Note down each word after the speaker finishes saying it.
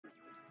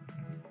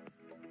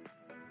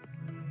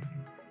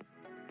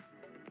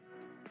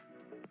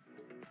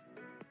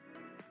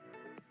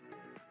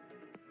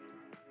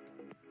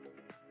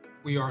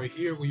We are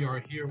here, we are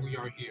here, we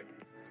are here.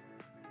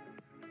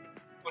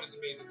 What an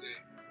amazing day.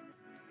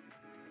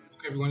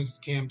 Okay, everyone, this is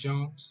Cam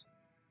Jones,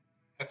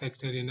 FX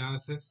Daily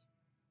Analysis,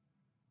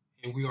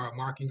 and we are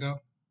marking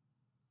up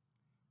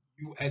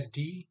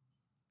USD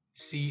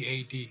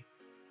CAD.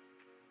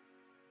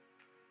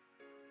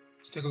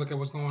 Let's take a look at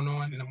what's going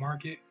on in the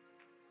market.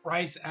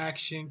 Price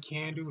action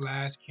candle,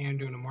 last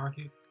candle in the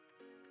market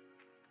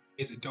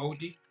is a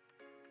doji.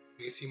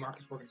 You can see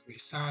markets working its way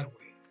sideways.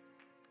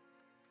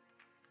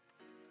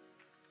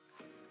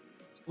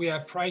 So we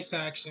have price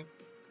action,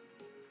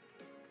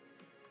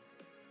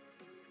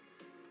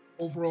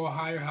 overall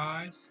higher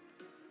highs,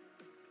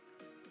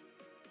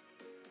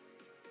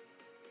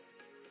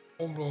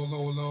 overall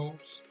lower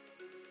lows,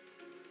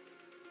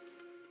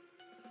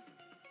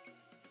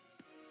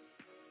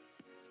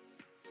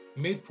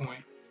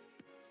 midpoint.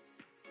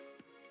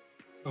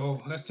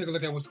 So let's take a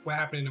look at what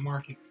happened in the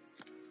market.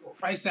 So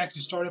price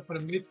action started from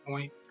the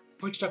midpoint,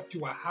 pushed up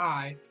to a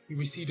high. We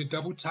received a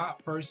double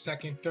top, first,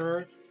 second,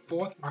 third,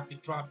 fourth.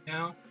 Market dropped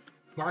down.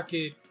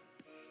 Market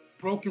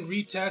broke and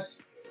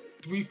retest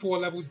 3-4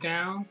 levels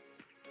down,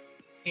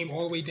 came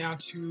all the way down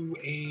to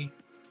a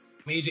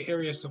major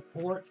area of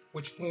support,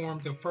 which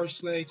formed the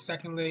first leg,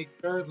 second leg,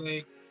 third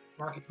leg.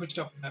 Market pushed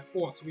up from that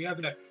fourth. So we have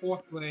that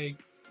fourth leg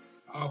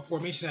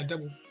formation at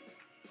double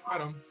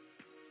bottom.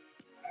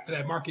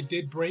 That market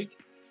did break,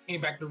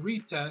 came back to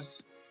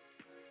retest,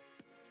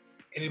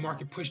 and the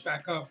market pushed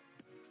back up,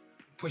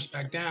 pushed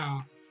back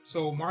down.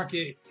 So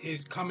market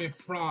is coming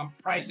from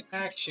price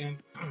action,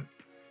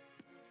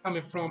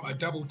 coming from a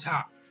double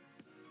top.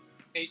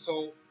 Okay,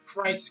 so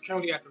price is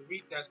currently at the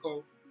retest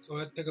goal. So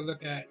let's take a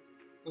look at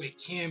what it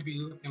can be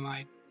looking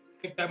like.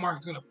 If that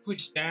market's going to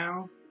push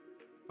down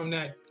from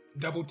that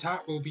double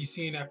top, we'll be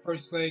seeing that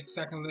first leg,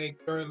 second leg,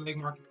 third leg,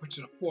 market push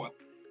to the fourth.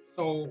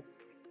 So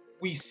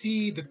we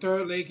see the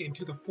third leg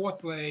into the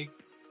fourth leg.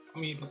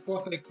 The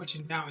fourth leg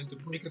pushing down is the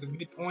break of the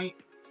midpoint,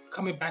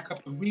 coming back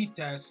up the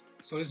retest.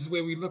 So this is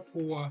where we look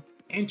for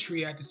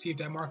entry at to see if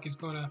that market's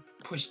going to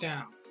push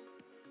down.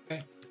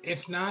 Okay?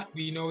 If not,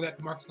 we know that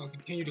the market's going to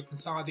continue to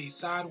consolidate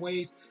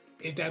sideways.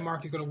 If that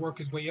market's going to work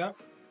its way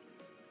up,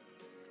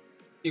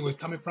 see where it's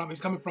coming from. It's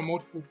coming from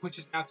multiple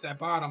pushes down to that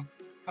bottom,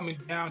 coming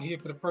down here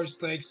for the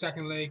first leg,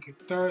 second leg,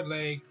 third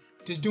leg,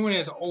 just doing it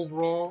as an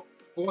overall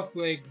fourth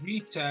leg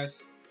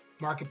retest.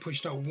 Market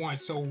pushed up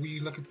once, so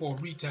we're looking for a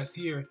retest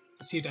here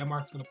to see if that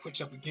market's going to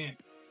push up again.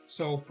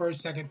 So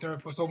first, second,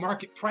 third, fourth. So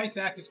market price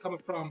action is coming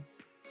from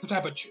some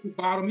type of triple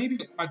bottom, maybe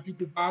a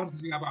quadruple bottom,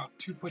 because we got about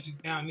 2 pushes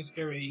down in this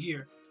area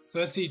here. So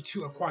let's see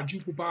a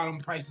quadruple bottom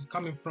price is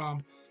coming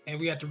from, and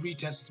we have to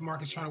retest this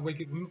market's trying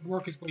to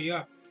work its way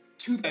up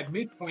to that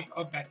midpoint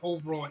of that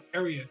overall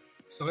area.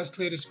 So let's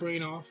clear the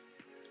screen off.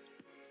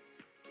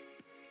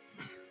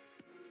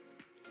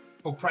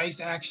 So price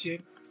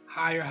action,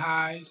 higher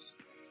highs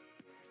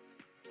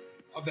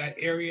of that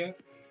area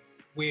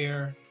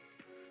where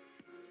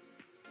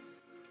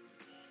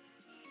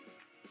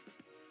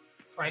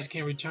price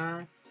can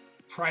return,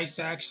 price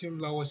action,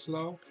 lowest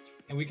low,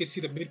 and we can see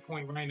the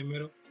midpoint right in the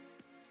middle.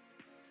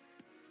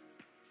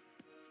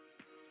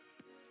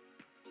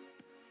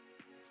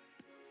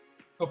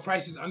 So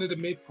price is under the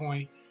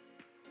midpoint,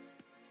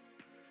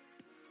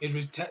 is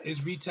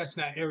retesting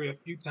that area a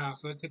few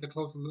times. So let's take a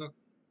closer look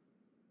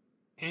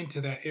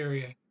into that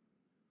area.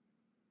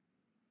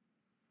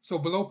 So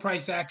below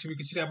price action, we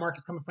can see that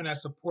market's coming from that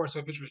support. So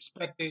if it's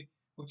respected,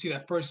 we'll see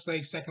that first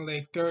leg, second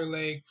leg, third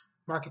leg,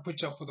 market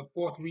push up for the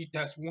fourth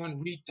retest,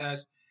 one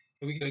retest,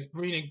 and we get a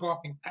green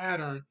engulfing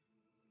pattern.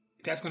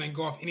 That's going to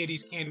engulf any of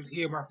these candles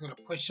here. Market's going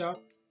to push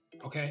up.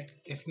 Okay.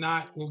 If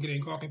not, we'll get an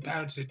engulfing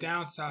pattern to the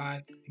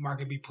downside. The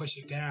market be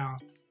pushing down,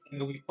 and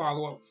then we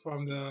follow up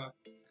from the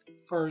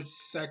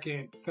first,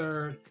 second,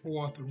 third,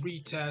 fourth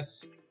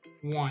retest,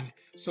 one.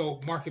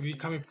 So market be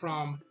coming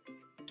from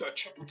a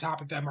triple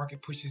top if that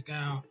market pushes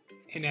down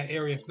in that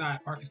area. If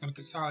not, market's going to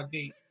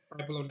consolidate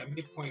right below that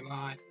midpoint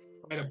line,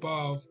 right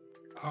above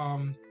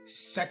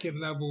second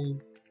level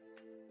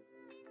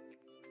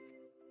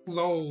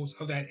lows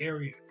of that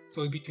area.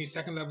 So it's between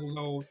second level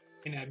lows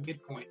and that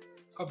midpoint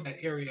of that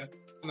area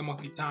on the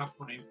monthly time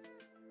frame.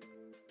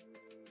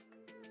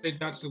 Head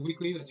down to the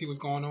weekly. Let's see what's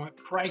going on.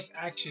 Price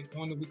action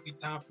on the weekly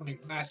time frame,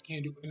 last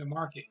candle in the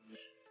market,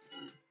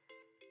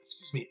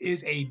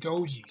 is a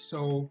doji.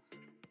 So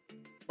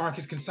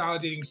market's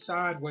consolidating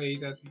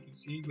sideways, as we can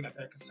see. We have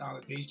that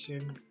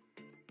consolidation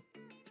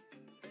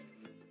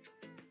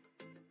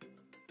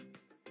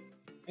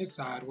and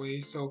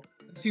sideways. So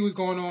let's see what's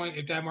going on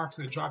if that market's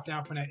going to drop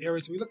down from that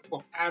area. So we look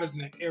for patterns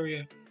in that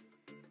area.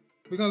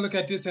 We're going to look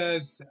at this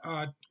as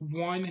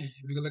 1.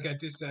 We can look at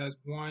this as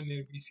 1,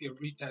 and we see a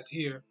retest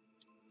here.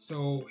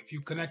 So if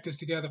you connect this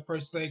together,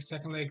 first leg,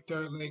 second leg,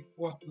 third leg,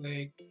 fourth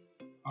leg,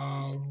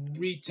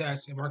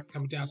 retest, and market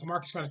coming down. So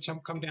market's going to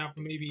come down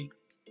from maybe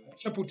a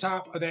triple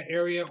top of that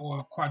area or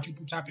a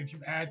quadruple top if you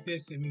add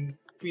this, and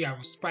we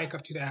have a spike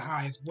up to that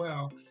high as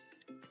well.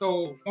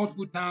 So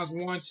multiple times,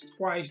 once,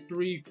 twice,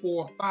 3,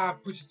 4,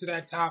 5 pushes to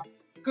that top.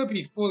 It could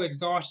be full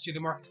exhaustion. The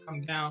market's come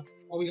down.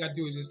 All we got to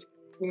do is just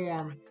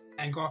form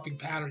engulfing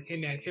pattern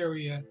in that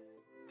area,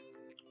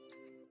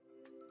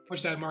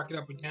 push that market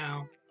up or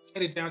down,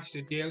 headed down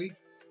to the daily.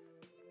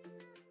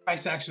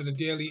 Price action of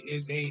the daily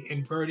is a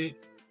inverted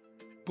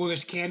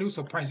bullish candle,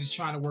 so price is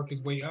trying to work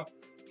its way up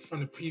from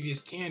the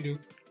previous candle.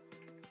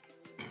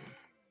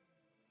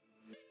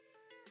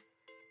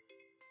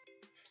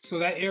 So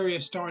that area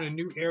is starting a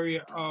new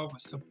area of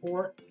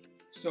support.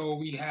 So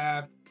we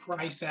have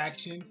price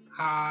action,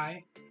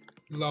 high,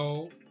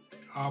 low.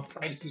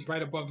 Price is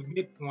right above the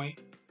midpoint.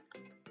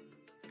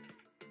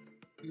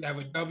 We have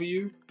a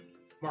W.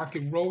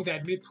 Market rolled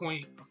that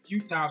midpoint a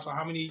few times. So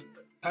how many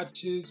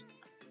touches?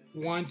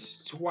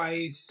 Once,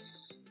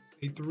 twice,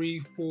 3,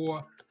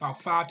 4,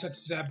 about 5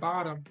 touches to that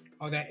bottom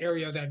of that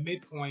area of that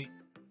midpoint.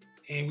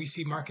 And we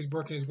see market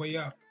working its way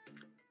up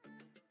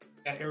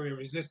that area of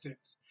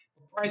resistance.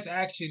 Price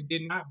action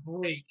did not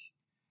break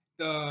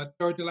the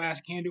third to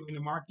last candle in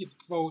the market to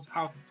close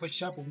out and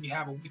push up, but we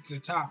have a wick to the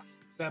top.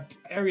 So that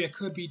area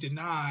could be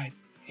denied,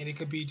 and it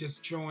could be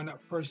just drawing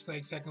up first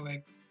leg, second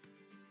leg,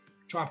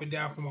 dropping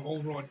down from an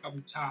overall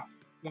double top.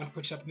 One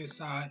push up on this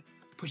side,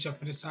 push up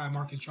on this side,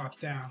 market drops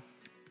down.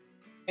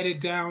 Headed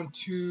down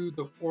to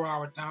the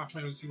 4-hour time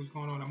frame to see what's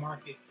going on in the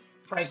market.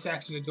 Price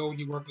action of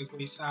Doji working its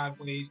way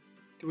sideways.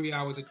 3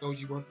 hours of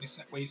Doji working its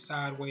way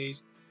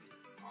sideways.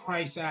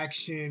 Price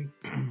action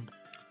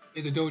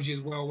is a doji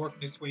as well,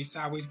 working its way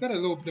sideways. Got a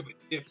little bit of a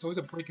dip, so it's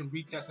a break and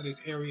retest of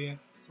this area.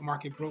 So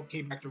market broke,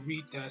 came back to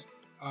retest,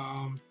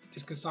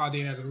 just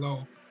consolidating at a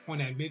low on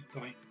that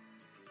midpoint.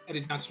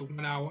 Headed down to the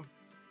 1 hour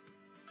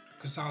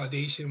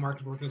consolidation.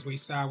 Market working its way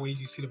sideways.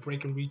 You see the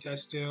break and retest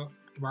still.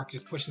 The market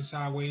is pushing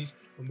sideways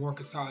for more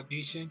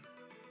consolidation.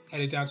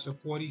 Headed down to the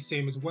 40,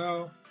 same as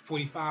well.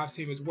 45,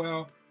 same as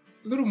well.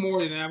 A little more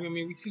than that. I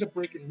mean, we see the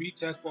break and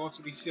retest, but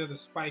also we see the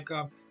spike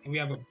up, and we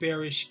have a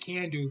bearish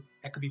candle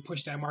that could be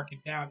pushed that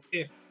market down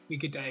if we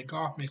get that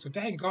engulfment. So if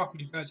that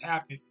engulfment does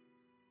happen,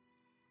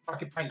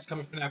 market price is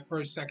coming from that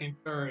first, second,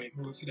 third,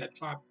 and we'll see that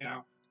drop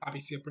down. Probably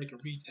see a break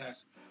and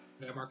retest,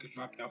 and that market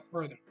drop down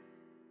further.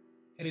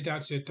 Headed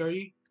down to the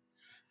 30.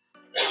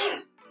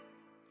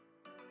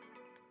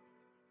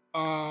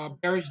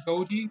 Bearish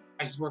doji,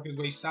 price is working its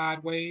way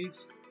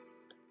sideways.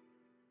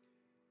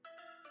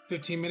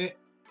 15-minute.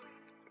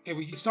 Okay,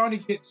 we're starting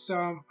to get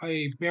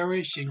a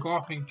bearish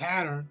engulfing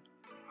pattern,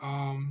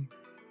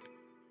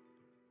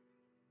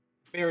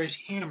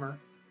 bearish hammer.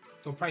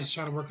 So price is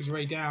trying to work its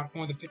way down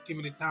on the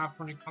 15-minute time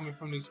frame, coming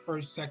from this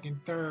first, second,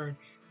 third.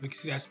 We can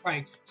see that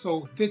spike.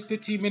 So this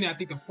 15-minute, I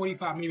think the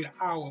 45, maybe the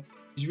hour,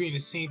 is reading the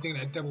same thing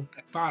that double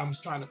bottom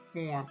is trying to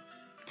form.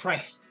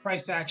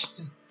 Price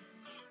action.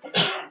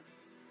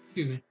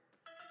 Excuse me.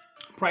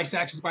 Price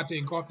action is about to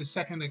engulf the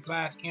second to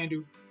last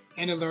candle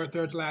and the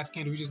third to last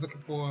candle. We're just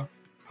looking for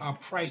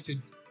price to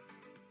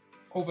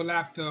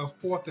overlap the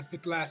fourth to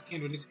fifth last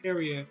candle in this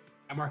area.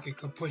 That market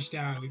could push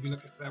down. We'd be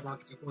looking for that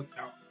market to work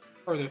out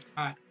further. If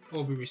not,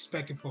 we'll be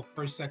respecting for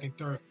first, second,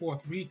 third,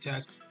 fourth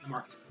retest, and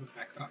markets coming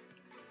back up.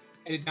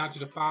 Headed down to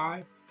the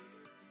 5.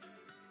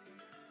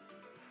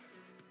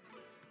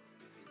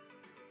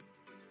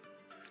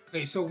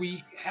 Okay, so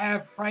we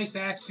have price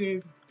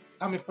actions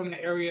coming from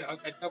the area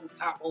of that double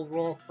top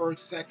overall,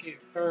 first, second,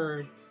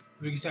 third.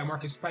 We can see that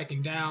market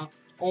spiking down.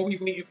 All we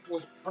waiting for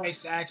is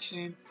price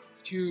action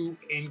to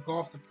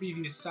engulf the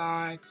previous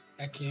side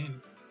that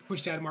can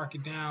push that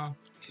market down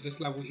to this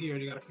level here.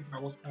 They got to figure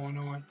out what's going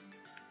on.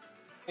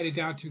 Headed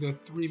down to the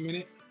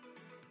 3-minute.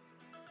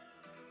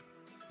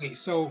 Okay,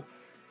 so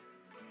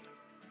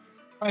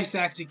price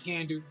action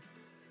candle,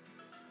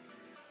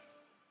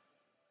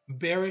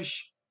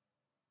 bearish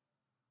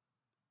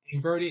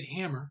inverted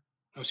hammer.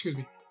 Oh, excuse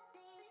me.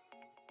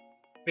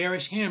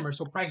 Bearish hammer.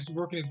 So price is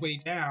working its way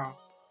down.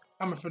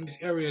 Coming from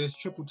this area, this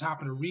triple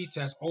top and a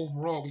retest.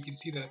 Overall, we can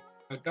see the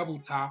double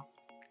top.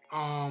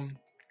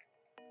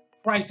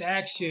 Price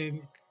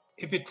action,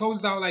 if it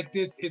closes out like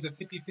this, is a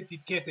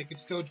 50-50 chance it could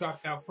still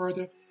drop down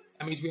further.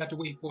 That means we have to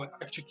wait for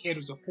extra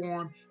candles to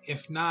form.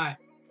 If not,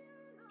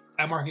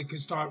 that market could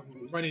start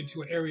running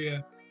to an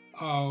area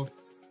of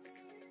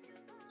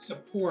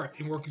support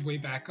and work its way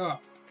back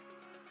up.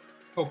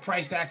 So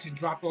price action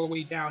dropped all the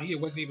way down here,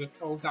 wasn't able to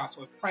close out.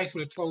 So if price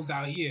would have closed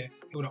out here,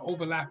 it would have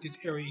overlapped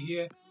this area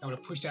here. That would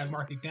have pushed that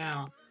market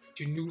down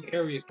to new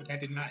areas, but that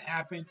did not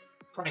happen.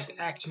 Price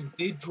action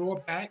did draw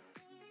back.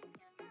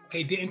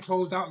 Okay, didn't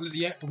close out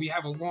yet, but we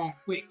have a long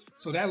wick.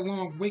 So that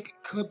long wick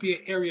could be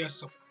an area of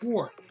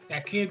support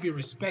that can be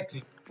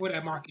respected for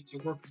that market to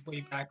work its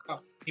way back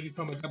up. Maybe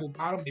from a double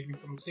bottom, maybe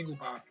from a single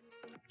bottom.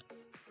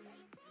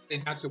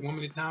 Then that's the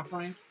 1-minute time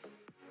frame.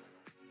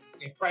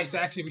 Okay, price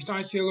action, we're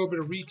starting to see a little bit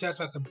of retest.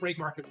 That's a break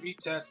market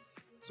retest.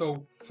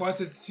 So for us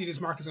to see this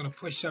market's going to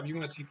push up, you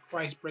want to see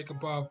price break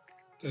above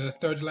the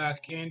third to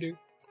last candle,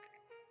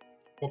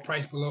 or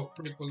price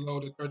break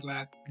below the third to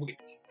last wick.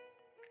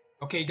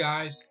 Okay,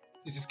 guys,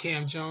 this is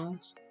Cam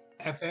Jones,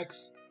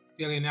 FX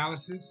Daily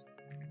Analysis.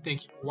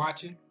 Thank you for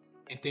watching,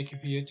 and thank you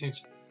for your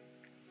attention.